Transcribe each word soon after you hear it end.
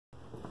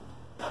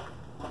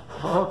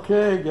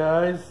Okay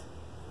guys,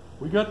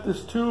 we got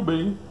this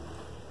tubing,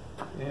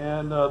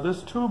 and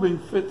this tubing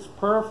fits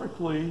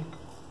perfectly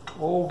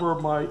over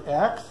my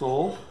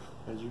axle,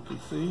 as you can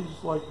see,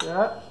 just like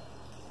that.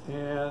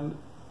 And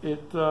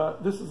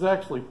this is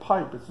actually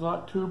pipe, it's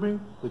not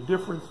tubing. The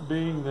difference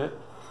being that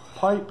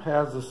pipe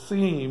has a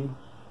seam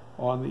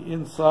on the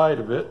inside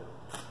of it,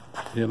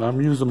 and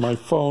I'm using my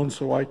phone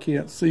so I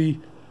can't see.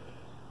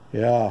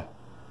 Yeah,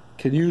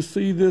 can you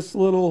see this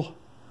little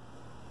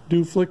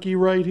dooflicky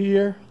right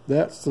here?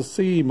 That's the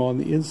seam on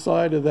the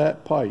inside of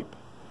that pipe.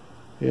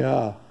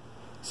 Yeah,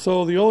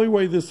 so the only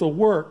way this will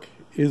work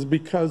is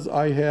because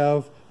I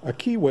have a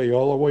keyway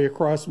all the way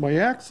across my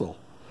axle.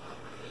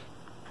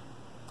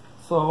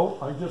 So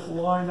I just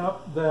line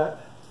up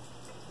that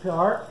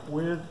part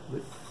with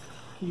the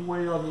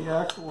keyway on the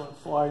axle and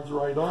it slides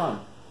right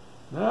on.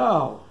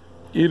 Now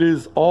it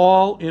is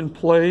all in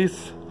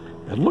place,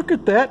 and look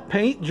at that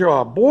paint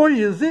job. Boy,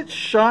 is it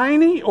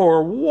shiny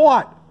or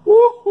what?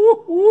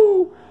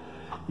 Woo-hoo-hoo.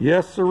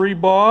 Yes, sirree,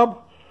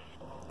 Bob.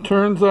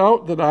 Turns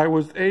out that I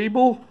was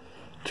able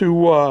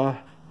to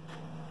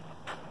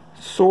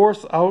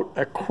source out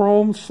a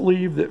chrome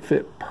sleeve that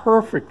fit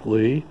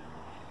perfectly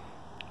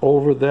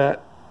over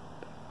that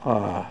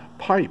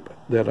pipe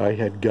that I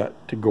had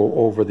got to go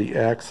over the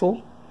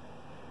axle.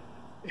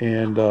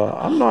 And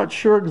I'm not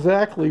sure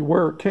exactly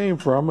where it came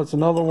from. It's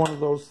another one of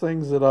those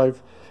things that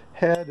I've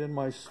had in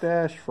my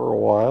stash for a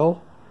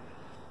while.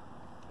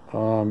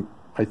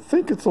 I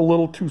think it's a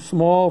little too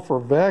small for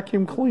a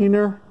vacuum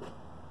cleaner,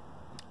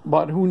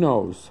 but who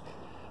knows?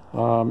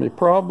 It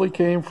probably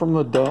came from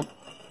the dump,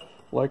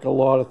 like a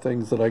lot of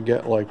things that I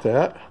get like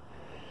that.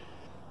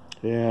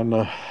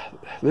 And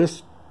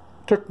this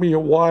took me a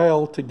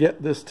while to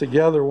get this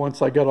together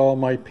once I got all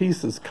my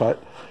pieces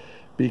cut,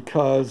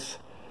 because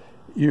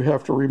you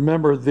have to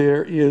remember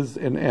there is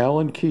an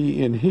Allen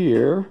key in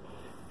here,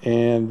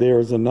 and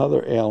there's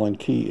another Allen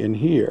key in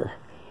here.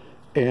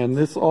 And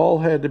this all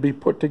had to be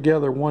put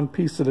together one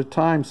piece at a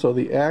time, so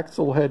the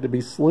axle had to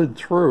be slid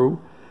through,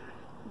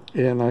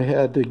 and I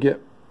had to get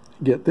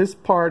this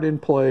part in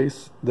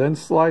place, then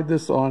slide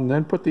this on,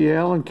 then put the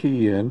Allen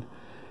key in,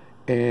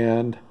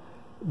 and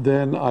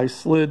then I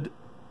slid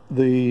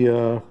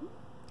the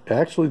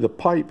actually the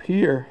pipe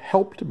here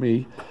helped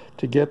me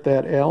to get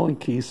that Allen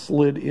key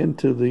slid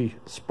into the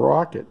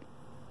sprocket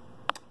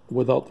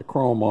without the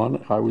chrome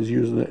on. I was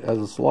using it as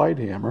a slide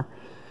hammer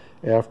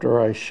after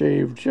I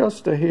shaved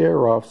just a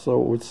hair off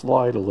so it would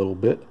slide a little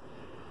bit.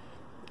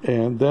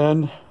 And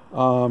then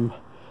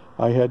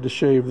I had to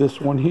shave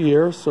this one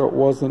here so it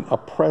wasn't a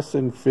press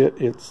and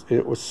fit.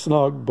 It was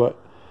snug, but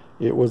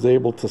it was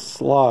able to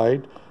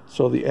slide,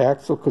 so the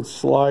axle could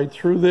slide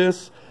through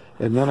this.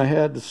 And then I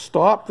had to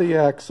stop the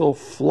axle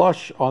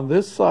flush on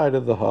this side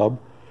of the hub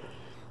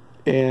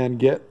and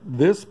get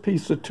this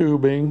piece of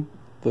tubing,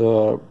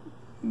 the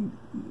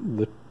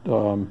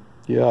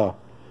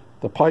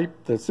pipe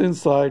that's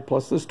inside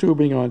plus this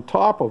tubing on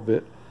top of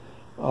it,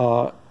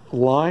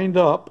 lined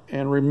up.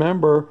 And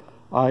remember,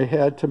 I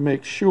had to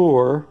make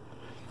sure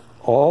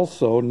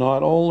also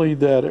not only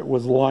that it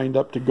was lined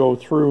up to go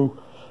through,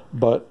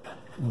 but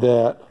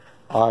that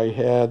I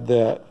had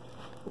that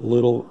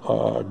little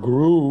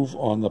groove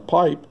on the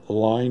pipe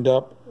lined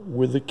up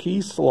with the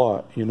key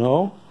slot, you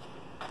know.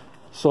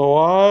 So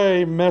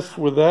I messed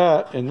with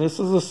that, and this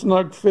is a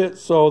snug fit,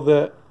 so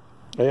that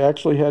I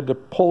actually had to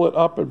pull it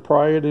up and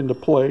pry it into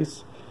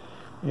place.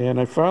 And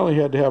I finally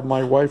had to have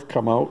my wife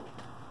come out,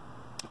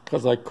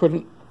 because I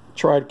couldn't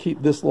try to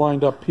keep this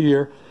lined up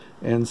here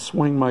and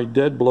swing my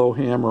dead blow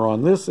hammer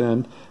on this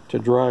end to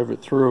drive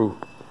it through.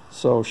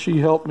 So she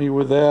helped me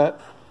with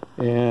that,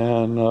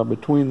 and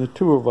between the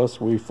two of us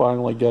we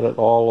finally get it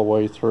all the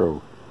way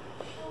through.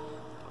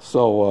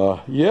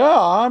 So yeah,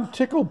 I'm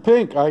tickled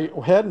pink. I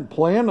hadn't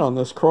planned on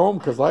this chrome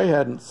because I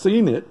hadn't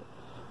seen it,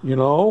 you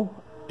know.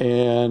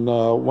 And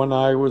when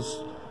I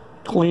was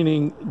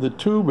cleaning the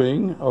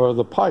tubing or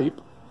the pipe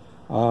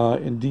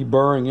and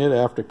deburring it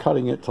after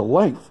cutting it to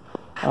length,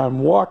 I'm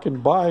walking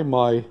by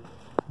my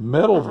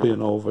metal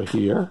bin over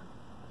here,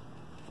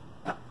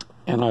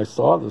 and I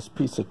saw this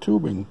piece of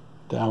tubing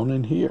down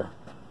in here.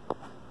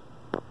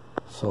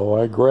 So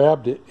I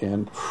grabbed it,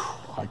 and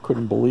I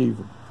couldn't believe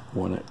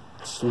when it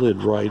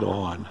slid right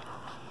on.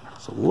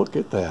 So look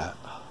at that.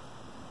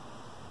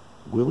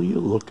 Will you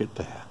look at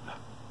that?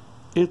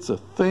 It's a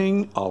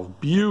thing of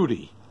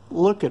beauty.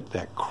 Look at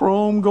that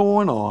chrome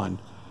going on.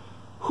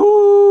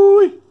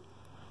 Whoo!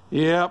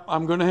 Yep,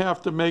 I'm going to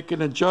have to make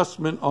an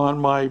adjustment on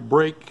my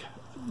brake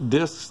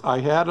discs. I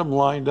had them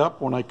lined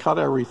up when I cut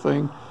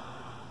everything,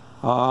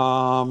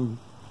 but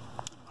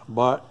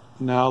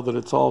now that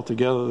it's all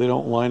together, they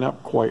don't line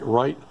up quite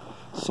right.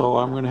 So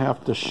I'm going to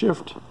have to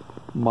shift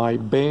my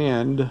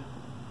band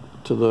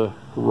to the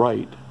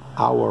right,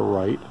 our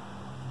right.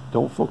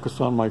 Don't focus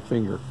on my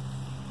finger.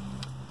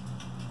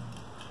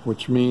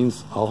 Which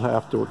means I'll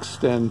have to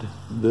extend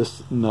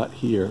this nut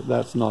here.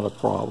 That's not a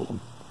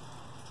problem.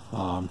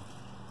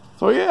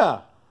 So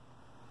yeah,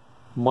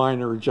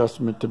 minor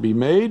adjustment to be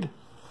made.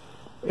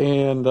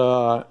 And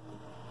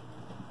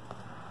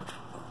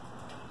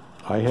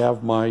I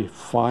have my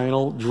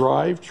final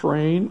drive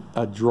chain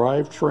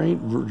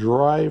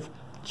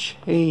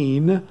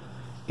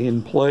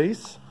in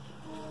place,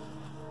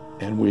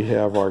 and we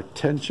have our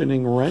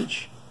tensioning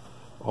wrench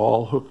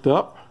all hooked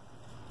up.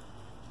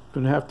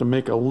 Gonna have to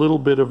make a little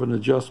bit of an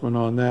adjustment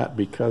on that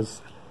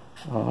because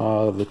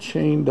the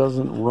chain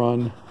doesn't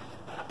run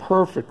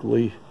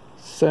perfectly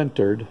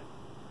centered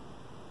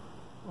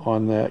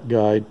on that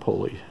guide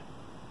pulley,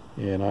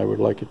 and I would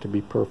like it to be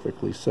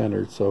perfectly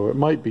centered. So it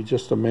might be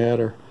just a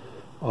matter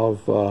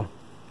of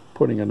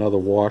putting another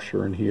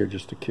washer in here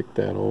just to kick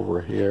that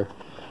over here,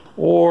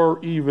 or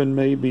even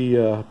maybe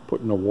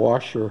putting a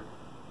washer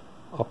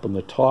up in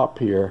the top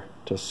here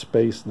to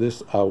space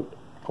this out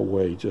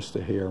away just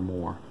a hair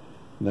more.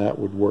 And that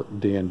would work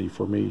dandy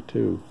for me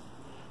too.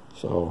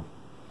 So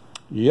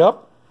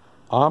yep,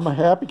 I'm a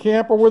happy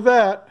camper with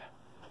that.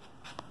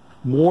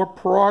 More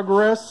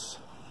progress.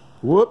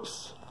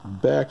 Whoops,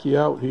 back you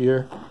out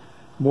here.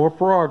 More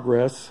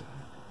progress.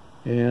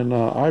 And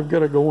I've got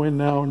to go in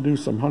now and do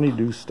some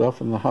honeydew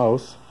stuff in the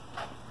house.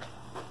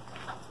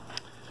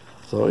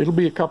 So it'll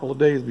be a couple of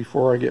days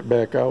before I get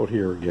back out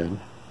here again.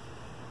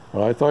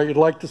 But I thought you'd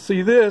like to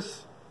see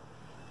this.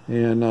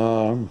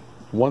 And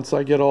once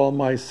I get all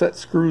my set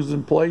screws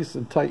in place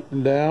and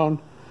tightened down,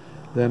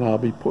 then I'll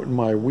be putting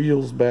my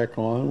wheels back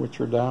on,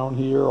 which are down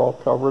here all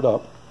covered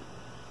up.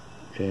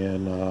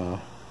 And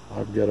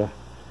I've got to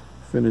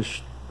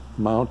finish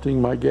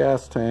mounting my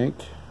gas tank.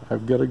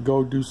 I've got to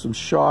go do some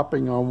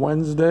shopping on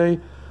Wednesday,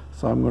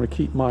 so I'm going to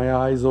keep my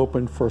eyes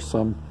open for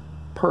some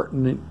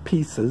pertinent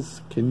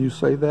pieces. Can you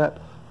say that?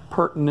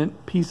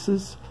 Pertinent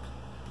pieces?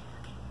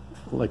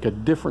 Like a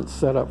different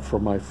setup for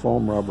my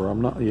foam rubber.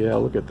 I'm not, yeah,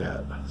 look at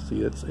that.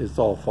 See, it's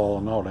all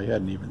falling out. I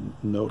hadn't even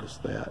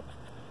noticed that.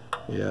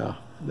 Yeah,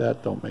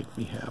 that don't make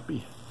me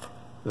happy.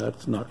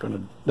 That's not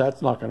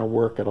gonna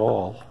work at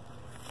all.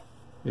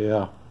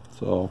 Yeah,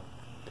 so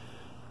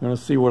I'm gonna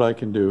see what I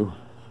can do.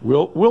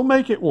 We'll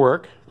make it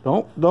work.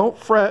 Don't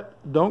fret.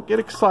 Don't get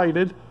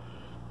excited.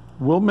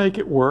 We'll make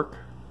it work.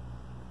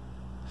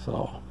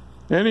 So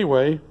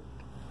anyway,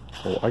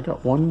 oh, I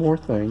got one more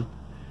thing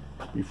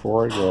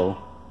before I go.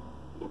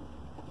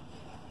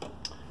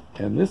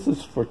 And this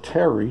is for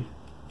Terry,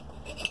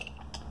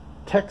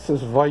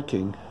 Texas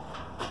Viking.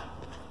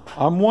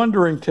 I'm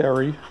wondering,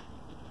 Terry,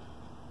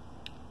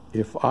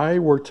 if I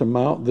were to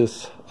mount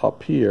this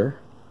up here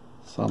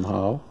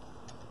somehow,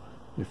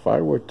 if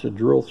I were to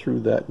drill through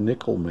that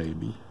nickel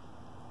maybe,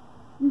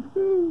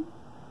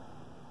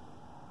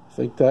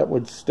 think that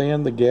would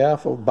stand the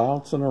gaff of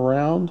bouncing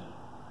around?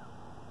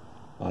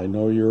 I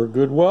know you're a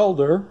good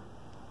welder.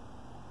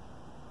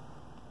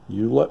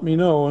 You let me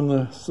know in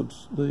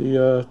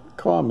the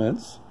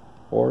comments,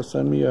 or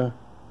send me a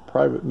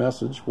private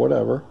message,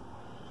 whatever.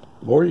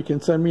 Or you can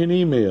send me an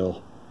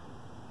email.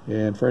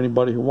 And for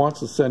anybody who wants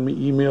to send me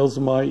emails,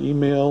 my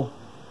email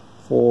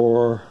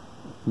for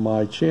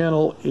my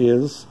channel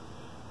is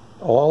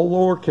all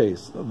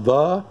lowercase,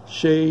 The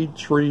Shade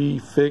Tree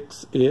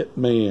Fix It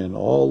Man,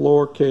 all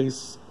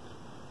lowercase,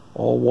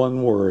 all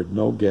one word,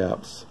 no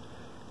gaps,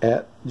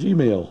 at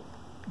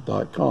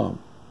gmail.com.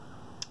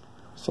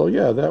 So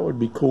yeah, that would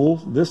be cool.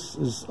 This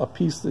is a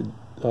piece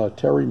that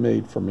Terry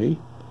made for me,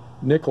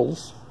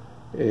 nickels,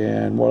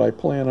 and what I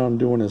plan on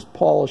doing is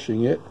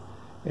polishing it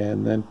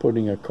and then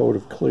putting a coat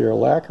of clear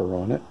lacquer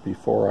on it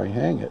before I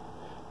hang it.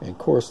 And of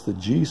course the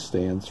G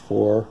stands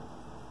for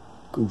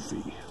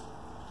Goofy,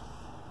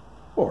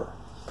 or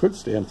could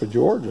stand for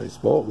George, I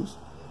suppose,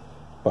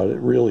 but it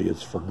really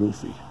is for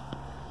Goofy.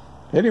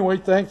 Anyway,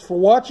 thanks for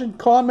watching,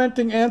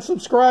 commenting, and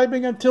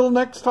subscribing. Until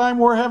next time,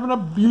 we're having a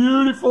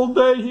beautiful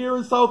day here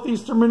in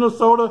southeastern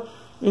Minnesota,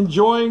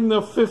 enjoying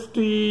the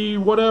 50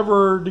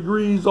 whatever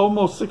degrees,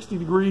 almost 60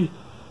 degree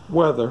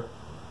weather.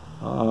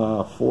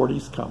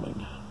 40's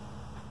coming.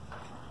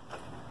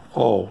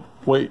 Oh,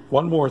 wait,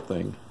 one more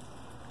thing.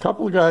 A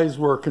couple of guys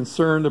were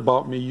concerned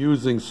about me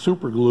using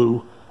super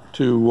glue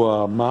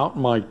to mount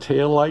my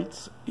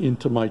taillights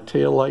into my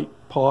taillight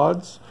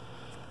pods.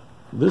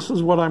 This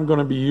is what I'm going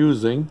to be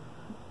using.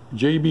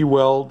 JB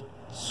Weld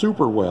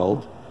Super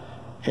Weld,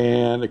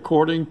 and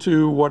according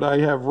to what I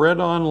have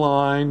read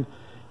online,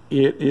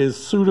 it is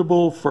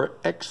suitable for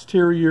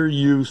exterior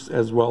use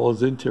as well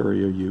as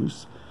interior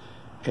use,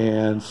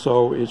 and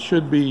so it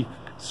should be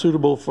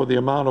suitable for the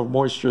amount of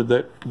moisture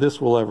that this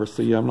will ever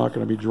see. I'm not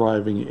going to be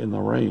driving in the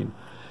rain,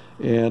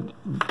 and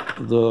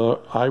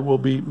I will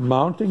be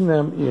mounting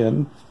them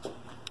in,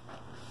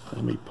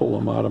 let me pull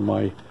them out of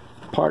my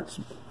parts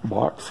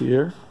box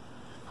here.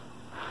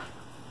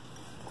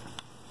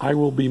 I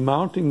will be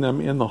mounting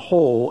them in the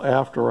hole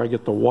after I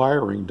get the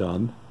wiring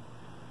done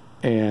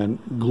and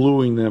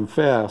gluing them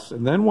fast.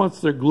 And then once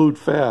they're glued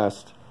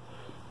fast,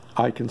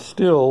 I can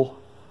still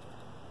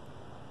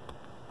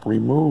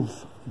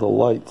remove the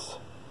lights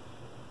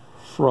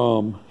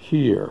from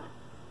here.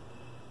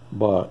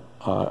 But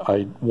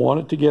I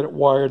wanted to get it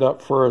wired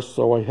up first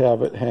so I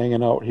have it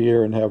hanging out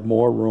here and have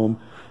more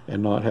room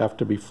and not have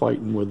to be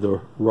fighting with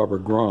the rubber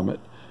grommet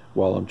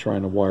while I'm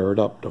trying to wire it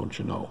up, don't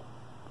you know.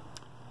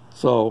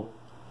 So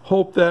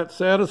hope that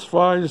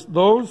satisfies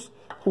those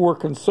who are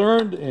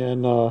concerned,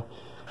 and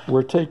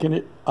we're taking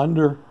it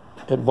under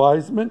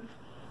advisement.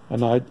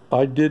 And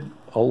I did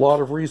a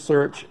lot of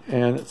research,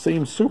 and it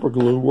seems super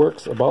glue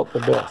works about the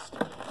best.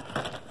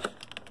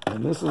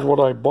 And this is what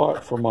I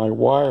bought for my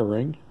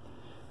wiring,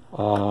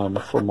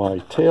 for my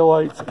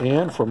taillights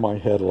and for my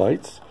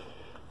headlights.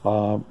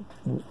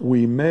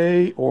 We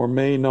may or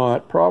may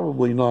not,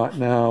 probably not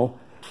now.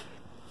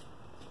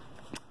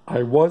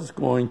 I was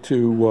going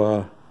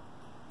to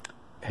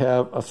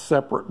have a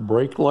separate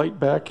brake light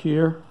back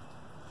here.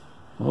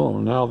 Oh,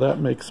 now that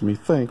makes me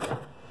think.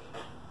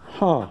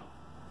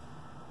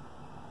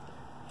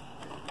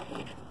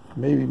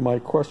 Maybe my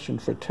question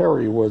for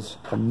Terry was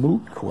a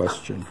moot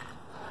question,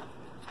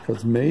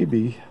 because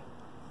maybe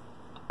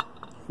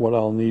what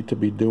I'll need to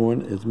be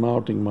doing is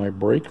mounting my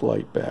brake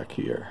light back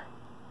here.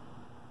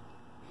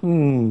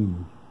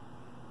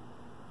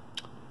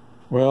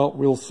 Well,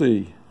 we'll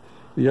see.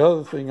 The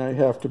other thing I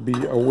have to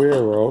be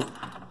aware of,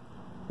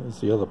 there's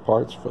the other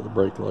parts for the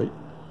brake light.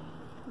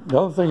 The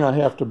other thing I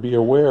have to be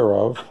aware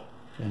of,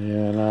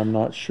 and I'm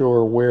not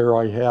sure where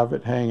I have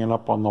it hanging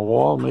up on the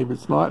wall. Maybe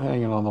it's not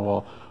hanging on the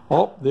wall.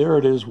 Oh, there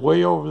it is,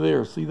 way over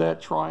there. See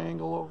that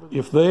triangle over there?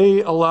 If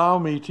they allow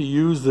me to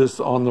use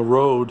this on the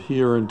road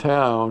here in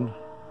town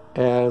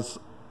as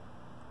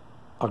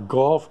a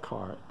golf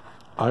cart,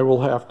 I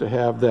will have to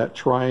have that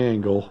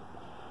triangle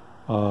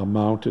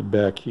mounted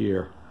back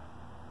here.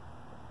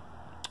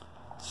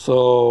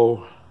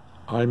 So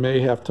I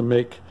may have to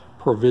make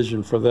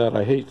provision for that.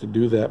 I hate to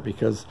do that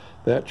because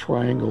that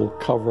triangle will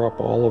cover up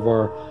all of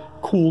our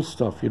cool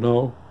stuff, you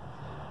know.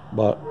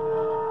 But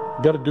you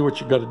got to do what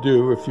you got to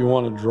do if you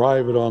want to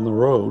drive it on the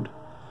road.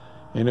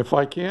 And if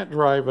I can't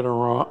drive it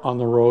on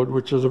the road,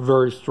 which is a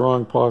very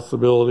strong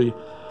possibility,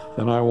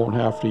 then I won't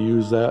have to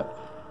use that.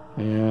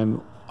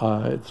 And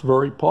it's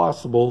very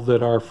possible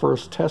that our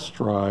first test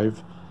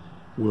drive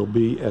will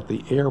be at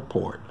the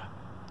airport,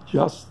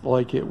 just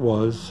like it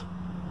was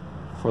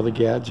for the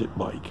Gadget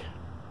bike.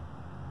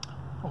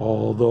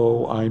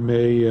 Although I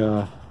may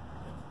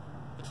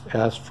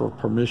ask for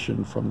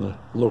permission from the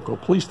local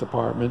police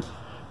department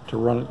to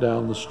run it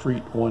down the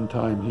street one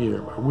time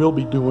here. I will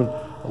be doing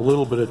a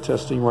little bit of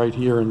testing right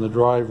here in the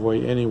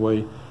driveway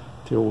anyway,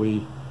 till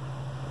we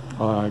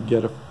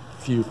get a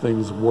few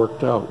things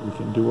worked out. We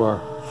can do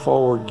our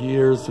forward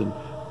gears and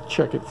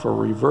check it for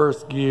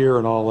reverse gear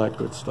and all that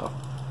good stuff.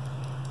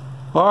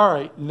 All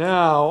right,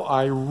 now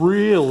I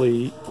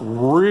really,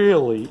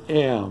 really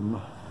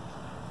am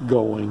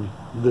going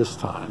this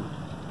time.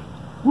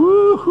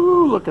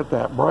 Woohoo! Look at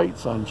that bright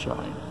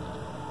sunshine.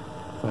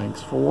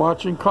 Thanks for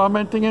watching,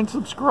 commenting, and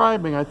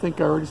subscribing. I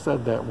think I already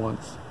said that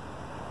once.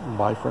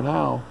 Bye for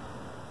now.